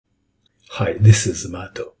Hi, this is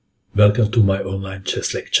Mato. Welcome to my online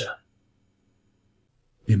chess lecture.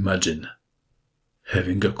 Imagine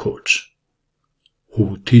having a coach who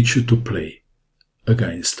would teach you to play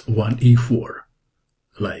against 1e4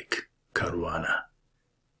 like Caruana.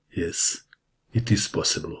 Yes, it is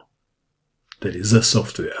possible. There is a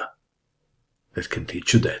software that can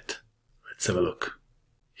teach you that. Let's have a look.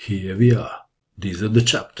 Here we are. These are the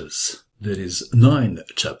chapters. There is 9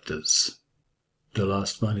 chapters. The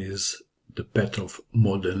last one is the Petroff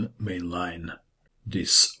Modern Mainline.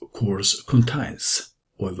 This course contains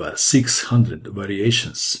over 600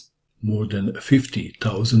 variations, more than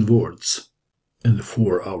 50,000 words, and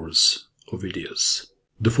 4 hours of videos.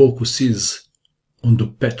 The focus is on the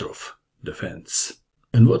Petroff defense.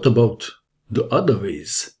 And what about the other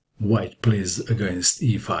ways white plays against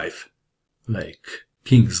e5, like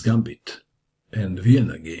King's Gambit and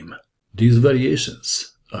Vienna game? These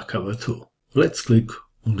variations are covered too. Let's click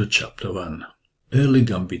on the chapter 1, Early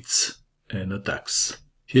Gambits and Attacks.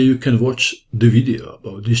 Here you can watch the video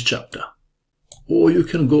about this chapter, or you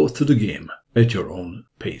can go through the game at your own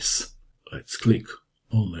pace. Let's click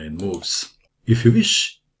on Lane Moves. If you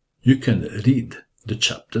wish, you can read the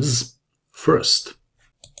chapters first,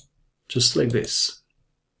 just like this.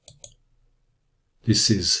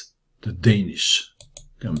 This is the Danish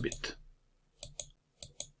Gambit.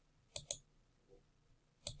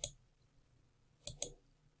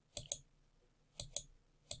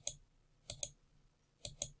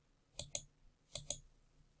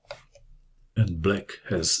 And black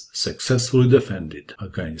has successfully defended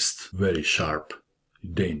against very sharp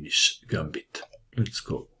Danish Gambit. Let's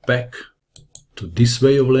go back to this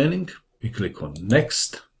way of laning. We click on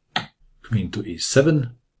Next, Queen to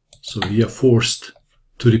e7. So we are forced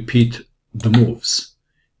to repeat the moves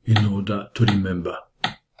in order to remember.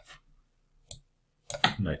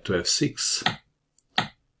 Knight to f6.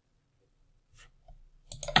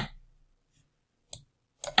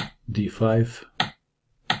 d5.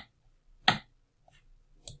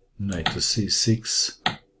 Knight to c6,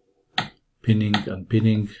 pinning,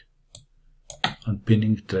 unpinning,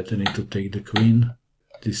 unpinning, threatening to take the queen.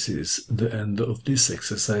 This is the end of this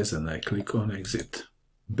exercise and I click on Exit.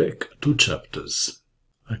 Back 2 chapters.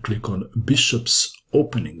 I click on Bishop's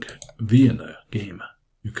Opening Vienna game.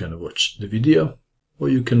 You can watch the video or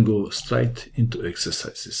you can go straight into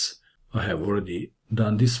exercises. I have already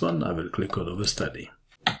done this one. I will click on Overstudy.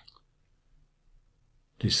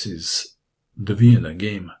 This is the Vienna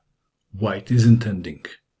game. White is intending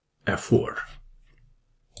f4,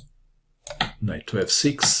 knight to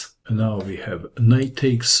f6, and now we have knight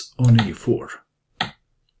takes on e4,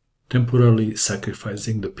 temporarily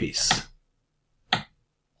sacrificing the piece.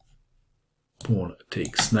 Pawn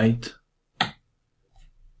takes knight,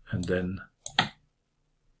 and then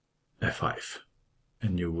f5,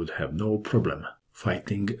 and you would have no problem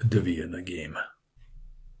fighting the Vienna game.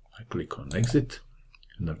 I click on Exit,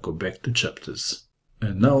 and I'll go back to chapters.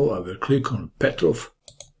 And now I will click on Petroff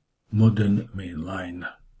Modern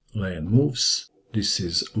Mainline. Lane Moves. This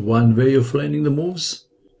is one way of laning the moves.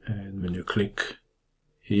 And when you click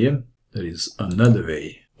here, there is another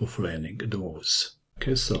way of laning the moves.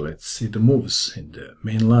 Okay, so let's see the moves in the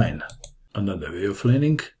main line. Another way of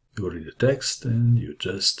laning. You read the text and you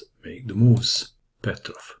just make the moves.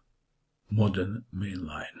 Petroff Modern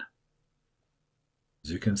Mainline. As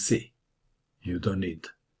you can see, you don't need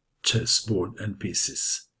chessboard and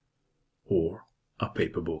pieces or a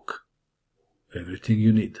paper book. Everything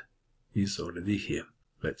you need is already here.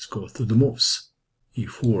 Let's go through the moves.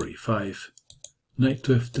 e4, e5, knight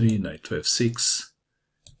to f3, knight to f6,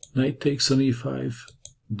 knight takes on e5,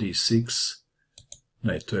 d6,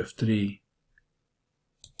 knight to f3,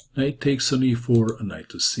 knight takes on e4, knight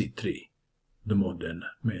to c3, the modern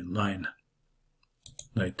main line.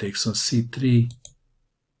 Knight takes on c3,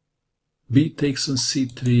 b takes on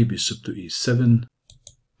c3, bishop to e7,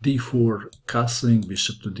 d4, castling,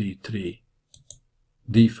 bishop to d3,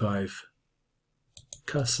 d5,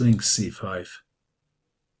 castling c5,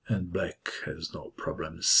 and black has no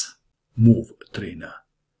problems. Move Trainer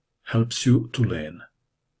helps you to learn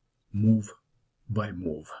move by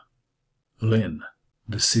move. Learn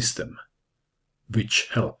the system which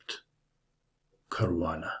helped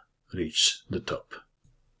Caruana reach the top.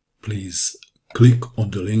 Please click on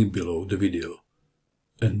the link below the video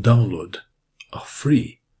and download a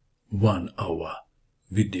free 1-hour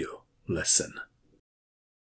video lesson.